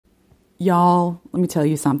Y'all, let me tell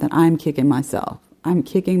you something. I'm kicking myself. I'm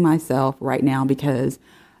kicking myself right now because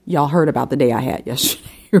y'all heard about the day I had yesterday,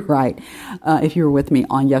 right? If you were with me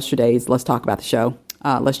on yesterday's Let's Talk About the Show,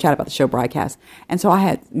 Let's Chat About the Show broadcast. And so I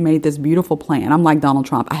had made this beautiful plan. I'm like Donald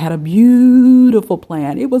Trump. I had a beautiful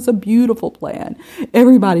plan. It was a beautiful plan.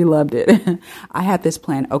 Everybody loved it. I had this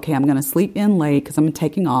plan. Okay, I'm going to sleep in late because I'm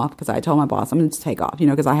taking off because I told my boss I'm going to take off,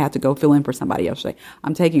 because I had to go fill in for somebody yesterday.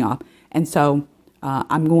 I'm taking off. And so I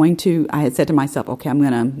had said to myself, okay, I'm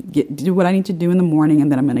going to do what I need to do in the morning,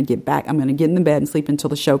 and then I'm going to get back. I'm going to get in the bed and sleep until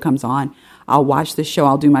the show comes on. I'll watch the show.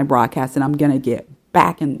 I'll do my broadcast, and I'm going to get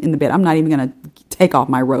back in the bed. I'm not even going to take off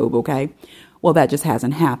my robe, okay? Well, that just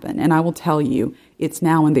hasn't happened. And I will tell you, it's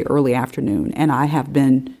now in the early afternoon, and I have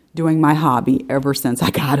been doing my hobby ever since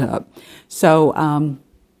I got up. So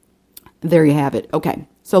there you have it. Okay,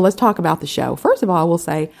 so let's talk about the show. First of all, I will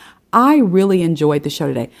say, I really enjoyed the show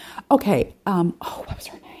today. Okay. What was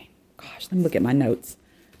her name? Gosh, let me look at my notes.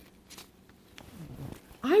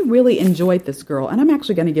 I really enjoyed this girl, and I'm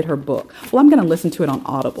actually going to get her book. Well, I'm going to listen to it on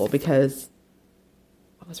Audible because,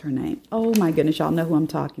 what was her name? Oh my goodness, y'all know who I'm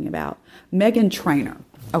talking about. Megan Trainor.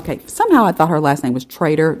 Okay. Somehow I thought her last name was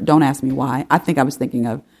Trader. Don't ask me why. I think I was thinking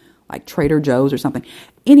of like Trader Joe's or something.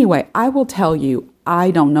 Anyway, I will tell you,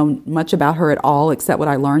 I don't know much about her at all except what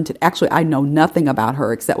I learned. Actually, I know nothing about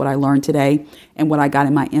her except what I learned today and what I got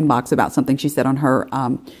in my inbox about something she said on her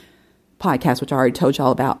podcast, which I already told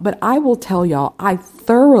y'all about. But I will tell y'all, I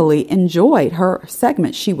thoroughly enjoyed her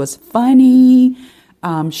segment. She was funny.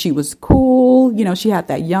 She was cool. She had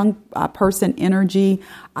that young person energy.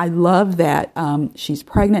 I love that she's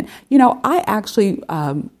pregnant. I actually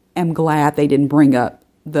am glad they didn't bring up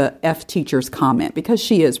the F teacher's comment because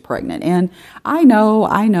she is pregnant. And I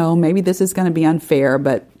know, maybe this is going to be unfair,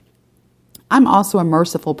 but I'm also a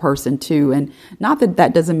merciful person too. And not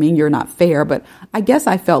that doesn't mean you're not fair, but I guess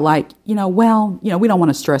I felt like, we don't want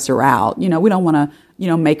to stress her out. We don't want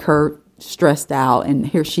to, make her stressed out, and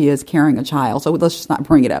here she is carrying a child. So let's just not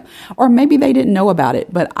bring it up. Or maybe they didn't know about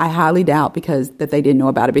it, but I highly doubt that they didn't know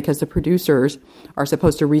about it because the producers are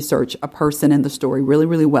supposed to research a person in the story really,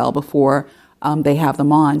 really well before they have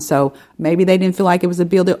them on. So maybe they didn't feel like it was a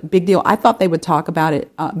big deal. I thought they would talk about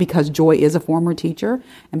it because Joy is a former teacher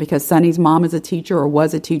and because Sunny's mom is a teacher or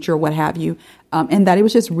was a teacher or what have you. And that it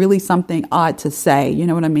was just really something odd to say. You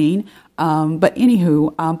know what I mean? But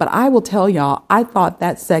anywho, but I will tell y'all, I thought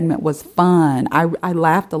that segment was fun. I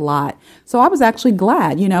laughed a lot. So I was actually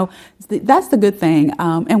glad, that's the good thing.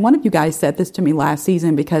 And one of you guys said this to me last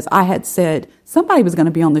season because I had said somebody was going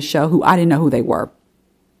to be on the show who I didn't know who they were.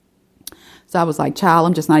 So I was like, child,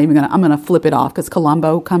 I'm just not even I'm going to flip it off because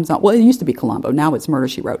Columbo comes on. Well, it used to be Columbo. Now it's Murder,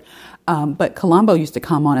 She Wrote. But Columbo used to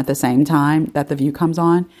come on at the same time that The View comes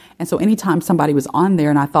on. And so anytime somebody was on there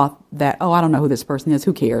and I thought that, I don't know who this person is,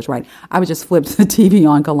 who cares, right? I would just flip the TV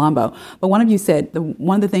on Columbo. But one of you said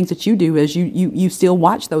one of the things that you do is you still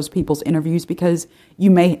watch those people's interviews because it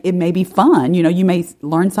may be fun. You may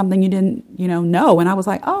learn something you didn't, know. And I was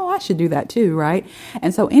like, I should do that too, right?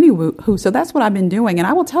 And so so that's what I've been doing. And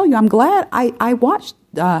I will tell you, I'm glad I watched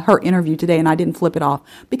her interview today and I didn't flip it off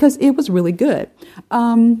because it was really good.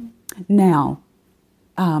 Now,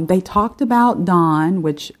 they talked about Don,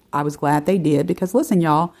 which I was glad they did because listen,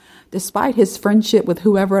 y'all, despite his friendship with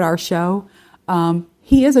whoever at our show,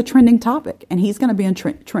 he is a trending topic and he's going to be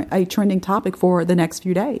a trending topic for the next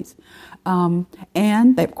few days.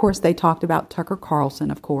 And of course, they talked about Tucker Carlson,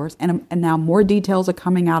 of course, and now more details are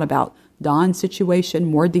coming out about Don's situation.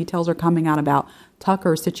 More details are coming out about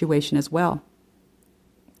Tucker's situation as well.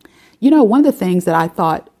 One of the things that I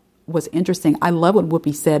thought was interesting, I love what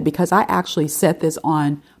Whoopi said because I actually said this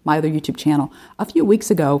on my other YouTube channel. A few weeks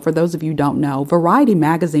ago, for those of you who don't know, Variety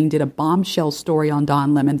magazine did a bombshell story on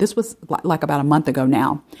Don Lemon. This was like about a month ago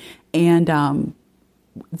now. And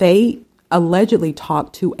they allegedly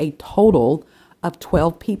talked to a total of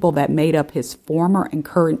 12 people that made up his former and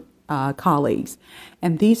current colleagues.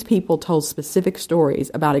 And these people told specific stories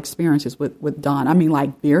about experiences with Don. I mean,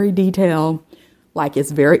 like very detailed. Like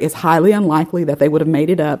it's highly unlikely that they would have made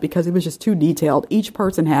it up because it was just too detailed. Each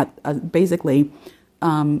person had basically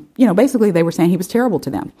they were saying he was terrible to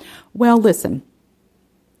them. Well, listen,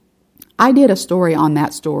 I did a story on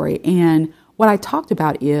that story. And what I talked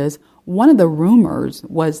about is one of the rumors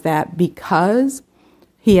was that because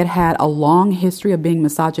he had a long history of being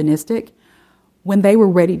misogynistic, when they were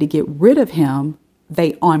ready to get rid of him,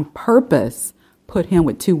 they on purpose put him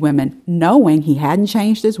with two women, knowing he hadn't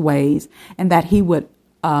changed his ways and that he would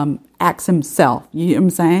axe himself. You know what I'm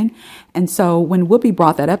saying? And so when Whoopi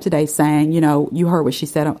brought that up today saying, you heard what she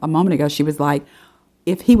said a moment ago, she was like,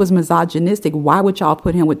 if he was misogynistic, why would y'all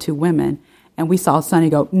put him with two women? And we saw Sonny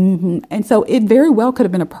go, mm-hmm. And so it very well could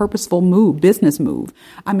have been a purposeful move, business move.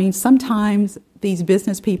 I mean, sometimes these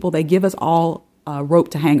business people, they give us all a rope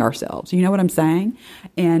to hang ourselves. You know what I'm saying?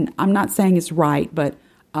 And I'm not saying it's right, but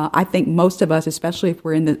I think most of us, especially if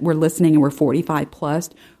we're listening and we're 45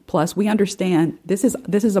 plus, we understand this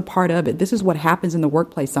is a part of it. This is what happens in the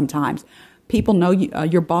workplace sometimes. People know you,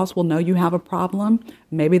 your boss will know you have a problem.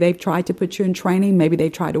 Maybe they've tried to put you in training. Maybe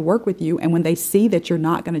they've tried to work with you. And when they see that you're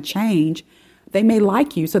not going to change, they may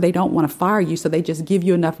like you, so they don't want to fire you. So they just give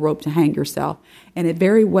you enough rope to hang yourself. And it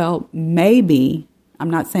very well may be, I'm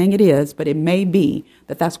not saying it is, but it may be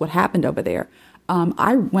that that's what happened over there.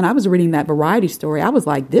 When I was reading that Variety story, I was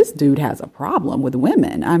like, this dude has a problem with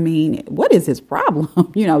women. I mean, what is his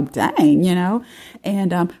problem? Dang.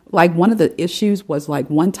 And like one of the issues was like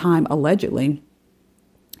one time allegedly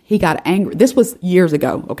he got angry. This was years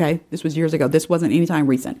ago. Okay. This was years ago. This wasn't anytime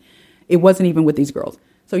recent. It wasn't even with these girls.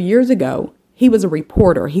 So years ago, he was a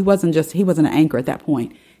reporter. He wasn't an anchor at that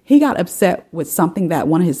point. He got upset with something that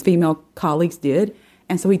one of his female colleagues did.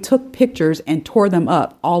 And so he took pictures and tore them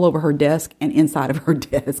up all over her desk and inside of her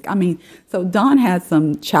desk. I mean, so Don had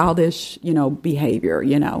some childish, behavior,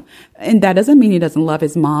 and that doesn't mean he doesn't love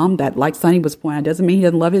his mom. That, like Sonny was pointing out, doesn't mean he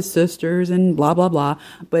doesn't love his sisters and blah, blah, blah.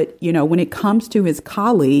 But, when it comes to his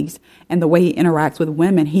colleagues and the way he interacts with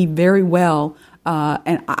women, he very well,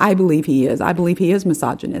 and I believe he is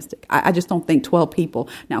misogynistic. I just don't think 12 people.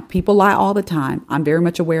 Now, people lie all the time. I'm very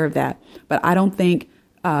much aware of that. But I don't think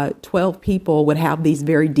 12 people would have these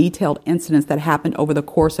very detailed incidents that happened over the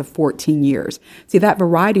course of 14 years. See, that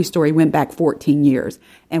Variety story went back 14 years.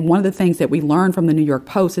 And one of the things that we learned from the New York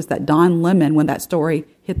Post is that Don Lemon, when that story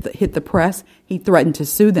hit the press, he threatened to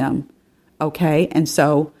sue them. Okay. And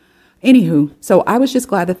so so I was just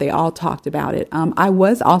glad that they all talked about it. I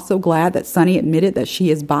was also glad that Sonny admitted that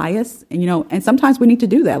she is biased. And, and sometimes we need to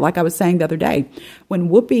do that. Like I was saying the other day, when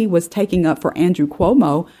Whoopi was taking up for Andrew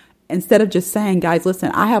Cuomo, instead of just saying, guys, listen,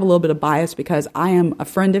 I have a little bit of bias because I am a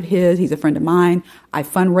friend of his. He's a friend of mine. I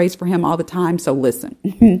fundraise for him all the time. So listen,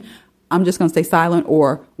 I'm just going to stay silent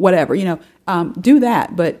or whatever, do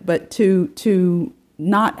that. But to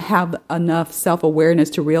not have enough self-awareness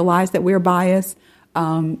to realize that we're biased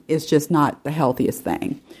is just not the healthiest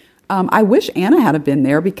thing. I wish Anna had been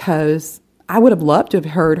there because I would have loved to have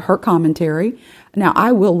heard her commentary. Now,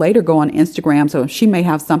 I will later go on Instagram, so she may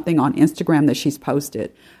have something on Instagram that she's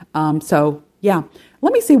posted. Yeah,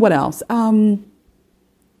 let me see what else.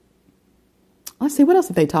 Let's see, what else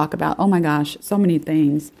did they talk about? Oh my gosh, so many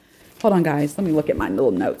things. Hold on, guys. Let me look at my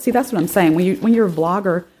little notes. See, that's what I'm saying. When you're a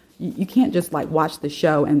vlogger, you can't just like watch the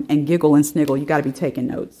show and giggle and sniggle. You got to be taking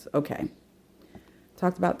notes. Okay.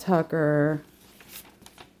 Talked about Tucker.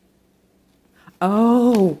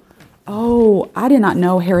 Oh, I did not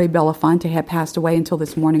know Harry Belafonte had passed away until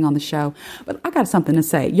this morning on the show. But I got something to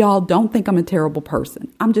say. Y'all, don't think I'm a terrible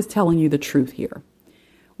person. I'm just telling you the truth here.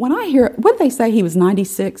 When I hear, what did they say? He was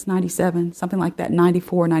 96, 97, something like that,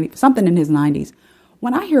 94, 90, something in his 90s.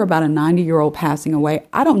 When I hear about a 90-year-old passing away,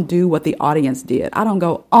 I don't do what the audience did. I don't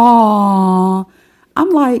go, "Aw." I'm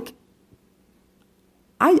like,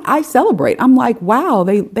 I celebrate. I'm like, wow,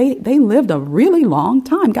 they lived a really long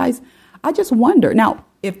time. Guys, I just wonder. Now,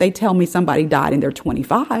 if they tell me somebody died and they're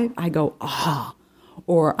 25, I go,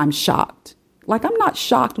 or I'm shocked. Like, I'm not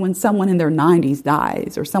shocked when someone in their 90s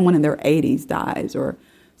dies or someone in their 80s dies or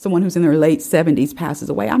someone who's in their late 70s passes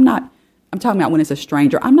away. I'm talking about when it's a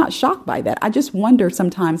stranger. I'm not shocked by that. I just wonder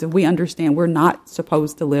sometimes if we understand we're not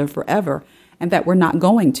supposed to live forever and that we're not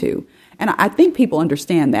going to. And I think people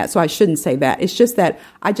understand that, so I shouldn't say that. It's just that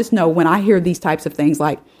I just know when I hear these types of things,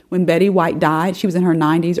 like when Betty White died, she was in her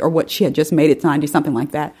 90s, or what, she had just made it 90, something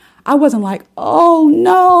like that. I wasn't like, oh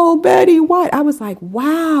no, Betty White. I was like,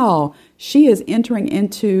 wow, she is entering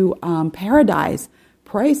into paradise.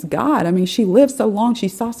 Praise God. I mean, she lived so long. She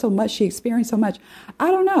saw so much. She experienced so much.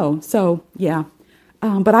 I don't know. So yeah.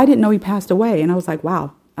 But I didn't know he passed away. And I was like,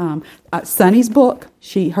 wow. Sunny's book,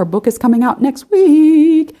 her book is coming out next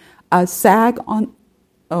week. SAG on,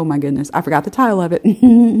 oh my goodness, I forgot the title of it.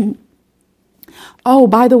 Oh,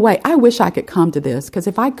 by the way, I wish I could come to this, because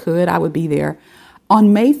if I could, I would be there.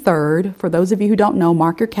 On May 3rd, for those of you who don't know,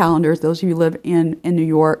 mark your calendars, those of you who live in New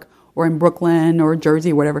York or in Brooklyn or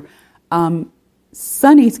Jersey or whatever,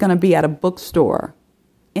 Sunny's going to be at a bookstore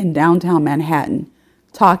in downtown Manhattan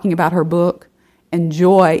talking about her book, and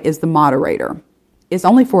Joy is the moderator. It's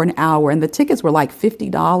only for an hour, and the tickets were like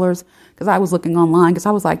 $50 because I was looking online because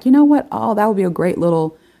I was like, you know what? Oh, that would be a great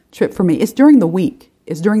little trip for me. It's during the week.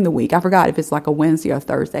 I forgot if it's like a Wednesday or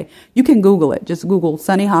Thursday. You can Google it. Just Google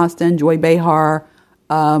Sunny Hostin, Joy Behar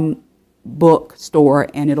bookstore,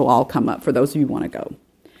 and it'll all come up for those of you who want to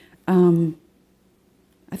go.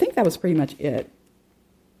 I think that was pretty much it.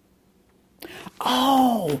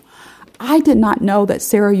 Oh, I did not know that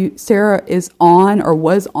Sarah is on or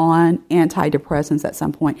was on antidepressants at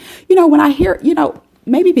some point. When I hear,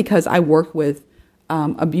 maybe because I worked with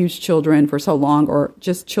abused children for so long, or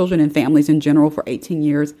just children and families in general for 18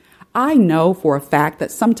 years, I know for a fact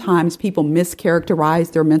that sometimes people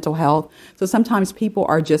mischaracterize their mental health. So sometimes people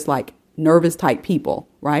are just like nervous type people,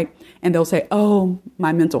 right? And they'll say, oh,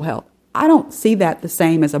 my mental health. I don't see that the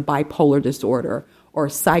same as a bipolar disorder or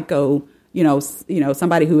psycho,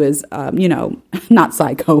 somebody who is, not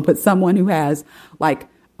psycho, but someone who has like,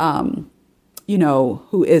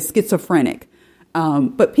 who is schizophrenic.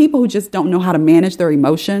 But people who just don't know how to manage their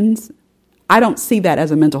emotions, I don't see that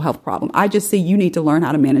as a mental health problem. I just see you need to learn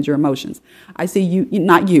how to manage your emotions. I see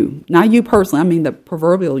not you personally. I mean the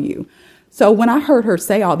proverbial you. So when I heard her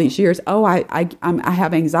say all these years, oh, I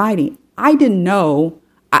have anxiety, I didn't know.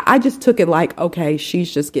 I just took it like, okay,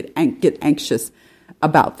 she's just get anxious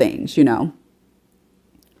about things,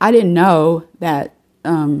 I didn't know that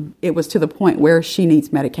it was to the point where she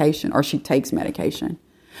needs medication or she takes medication.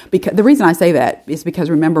 Because the reason I say that is because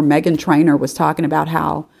remember Meghan Trainor was talking about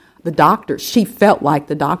how she felt like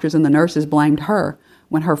the doctors and the nurses blamed her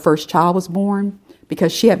when her first child was born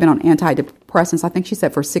because she had been on antidepressants, I think she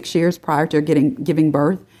said for 6 years prior to giving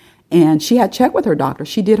birth. And she had checked with her doctor.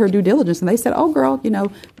 She did her due diligence and they said, oh, girl,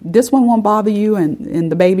 this one won't bother you and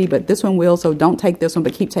the baby, but this one will. So don't take this one,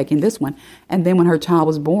 but keep taking this one. And then when her child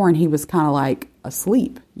was born, he was kind of like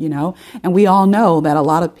asleep, and we all know that a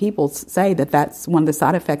lot of people say that that's one of the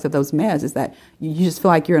side effects of those meds is that you just feel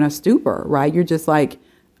like you're in a stupor, right? You're just like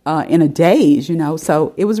in a daze,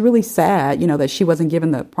 So it was really sad, that she wasn't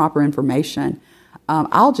given the proper information.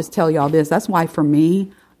 I'll just tell y'all this. That's why for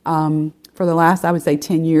me, for the last, I would say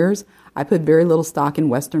 10 years, I put very little stock in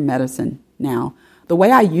Western medicine now. The way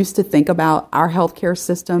I used to think about our healthcare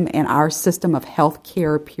system and our system of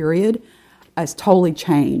healthcare, period, has totally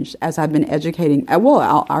changed as I've been educating,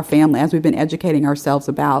 our family, as we've been educating ourselves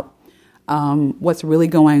about what's really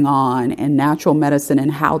going on in natural medicine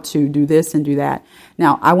and how to do this and do that.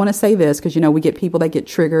 Now, I want to say this because, we get people that get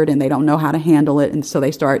triggered and they don't know how to handle it. And so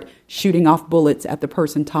they start shooting off bullets at the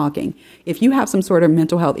person talking. If you have some sort of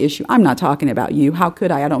mental health issue, I'm not talking about you. How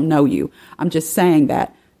could I? I don't know you. I'm just saying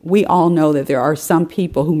that we all know that there are some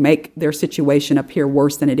people who make their situation appear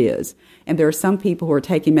worse than it is. And there are some people who are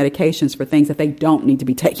taking medications for things that they don't need to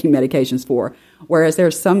be taking medications for. Whereas there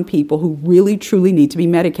are some people who really, truly need to be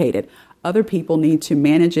medicated. Other people need to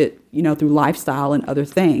manage it, through lifestyle and other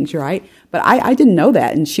things, right? But I didn't know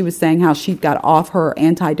that. And she was saying how she got off her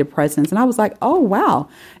antidepressants. And I was like, oh, wow.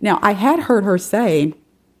 Now, I had heard her say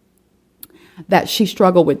that she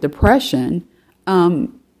struggled with depression.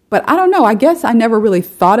 But I don't know. I guess I never really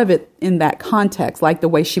thought of it in that context, like the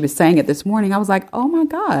way she was saying it this morning. I was like, oh, my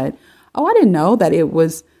God. Oh, I didn't know that it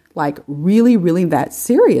was like really, really that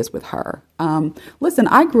serious with her. Listen,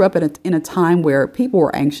 I grew up in a time where people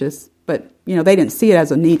were anxious. But, they didn't see it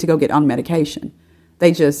as a need to go get on medication.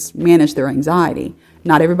 They just managed their anxiety.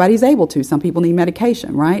 Not everybody's able to. Some people need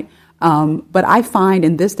medication, right? But I find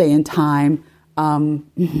in this day and time,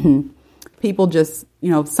 people just,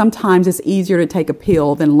 sometimes it's easier to take a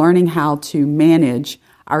pill than learning how to manage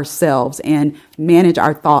ourselves and manage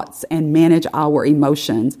our thoughts and manage our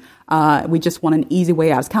emotions. We just want an easy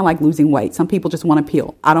way out. It's kind of like losing weight. Some people just want a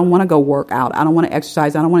pill. I don't want to go work out. I don't want to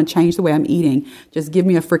exercise. I don't want to change the way I'm eating. Just give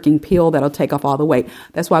me a freaking pill that'll take off all the weight.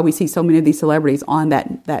 That's why we see so many of these celebrities on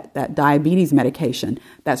that diabetes medication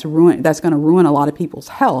that's going to ruin a lot of people's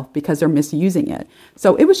health because they're misusing it.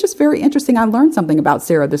 So it was just very interesting. I learned something about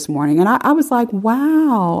Sarah this morning and I was like,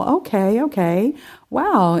 wow, okay.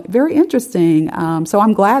 Wow, very interesting. So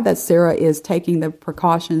I'm glad that Sarah is taking the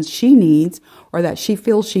precautions she needs or that she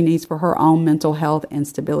feels she needs for her own mental health and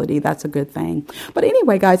stability. That's a good thing. But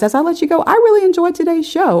anyway, guys, as I let you go, I really enjoyed today's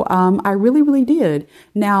show. I really, really did.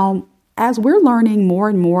 Now, as we're learning more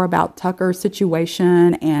and more about Tucker's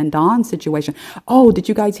situation and Dawn's situation. Oh, did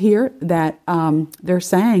you guys hear that they're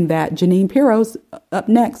saying that Jeanine Pirro's up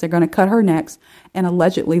next? They're going to cut her next and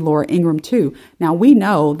allegedly Laura Ingraham too. Now, we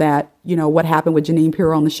know that, what happened with Jeanine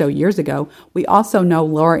Pirro on the show years ago. We also know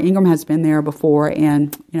Laura Ingraham has been there before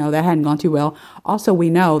and, that hadn't gone too well. Also, we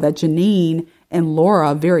know that Jeanine and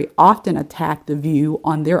Laura very often attack The View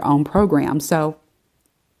on their own program. So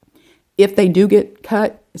if they do get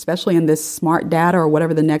cut, especially in this smart data or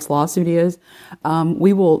whatever the next lawsuit is,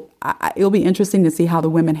 it'll be interesting to see how the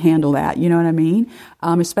women handle that. You know what I mean?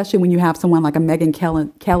 Especially when you have someone like a Megyn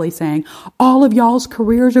Kelly saying, all of y'all's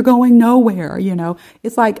careers are going nowhere. You know,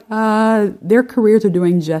 it's like their careers are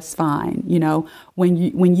doing just fine. You know, when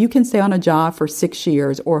you can stay on a job for 6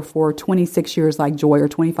 years or for 26 years like Joy, or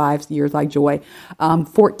 25 years like Joy,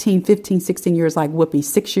 14, 15, 16 years like Whoopi,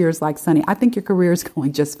 6 years like Sunny, I think your career is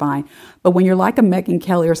going just fine. But when you're like a Megyn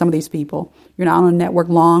Kelly or some of these people, you're not on a network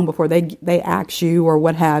long before they axe you or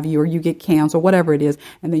what have you, or you get canceled, whatever it is,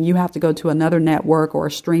 and then you have to go to another network or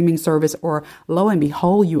a streaming service, or lo and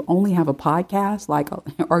behold, you only have a podcast, like,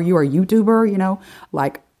 or you are a YouTuber, you know,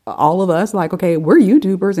 like all of us, like, okay, we're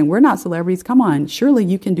YouTubers and we're not celebrities. Come on, surely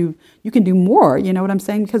you can do more. You know what I'm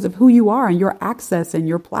saying? Because of who you are and your access and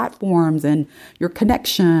your platforms and your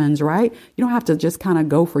connections, right? You don't have to just kind of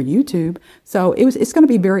go for YouTube. So it's going to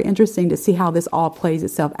be very interesting to see how this all plays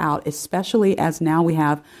itself out, especially as now we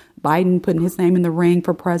have Biden putting his name in the ring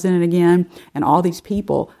for president again, and all these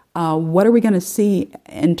people. What are we going to see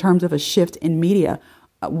in terms of a shift in media?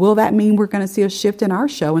 Will that mean we're going to see a shift in our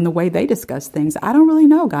show and the way they discuss things? I don't really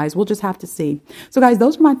know, guys. We'll just have to see. So, guys,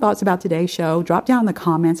 those are my thoughts about today's show. Drop down in the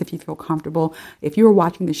comments if you feel comfortable. If you were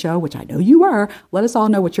watching the show, which I know you were, let us all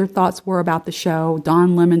know what your thoughts were about the show.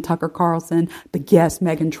 Don Lemon, Tucker Carlson, the guest,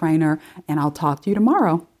 Meghan Trainor, and I'll talk to you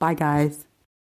tomorrow. Bye, guys.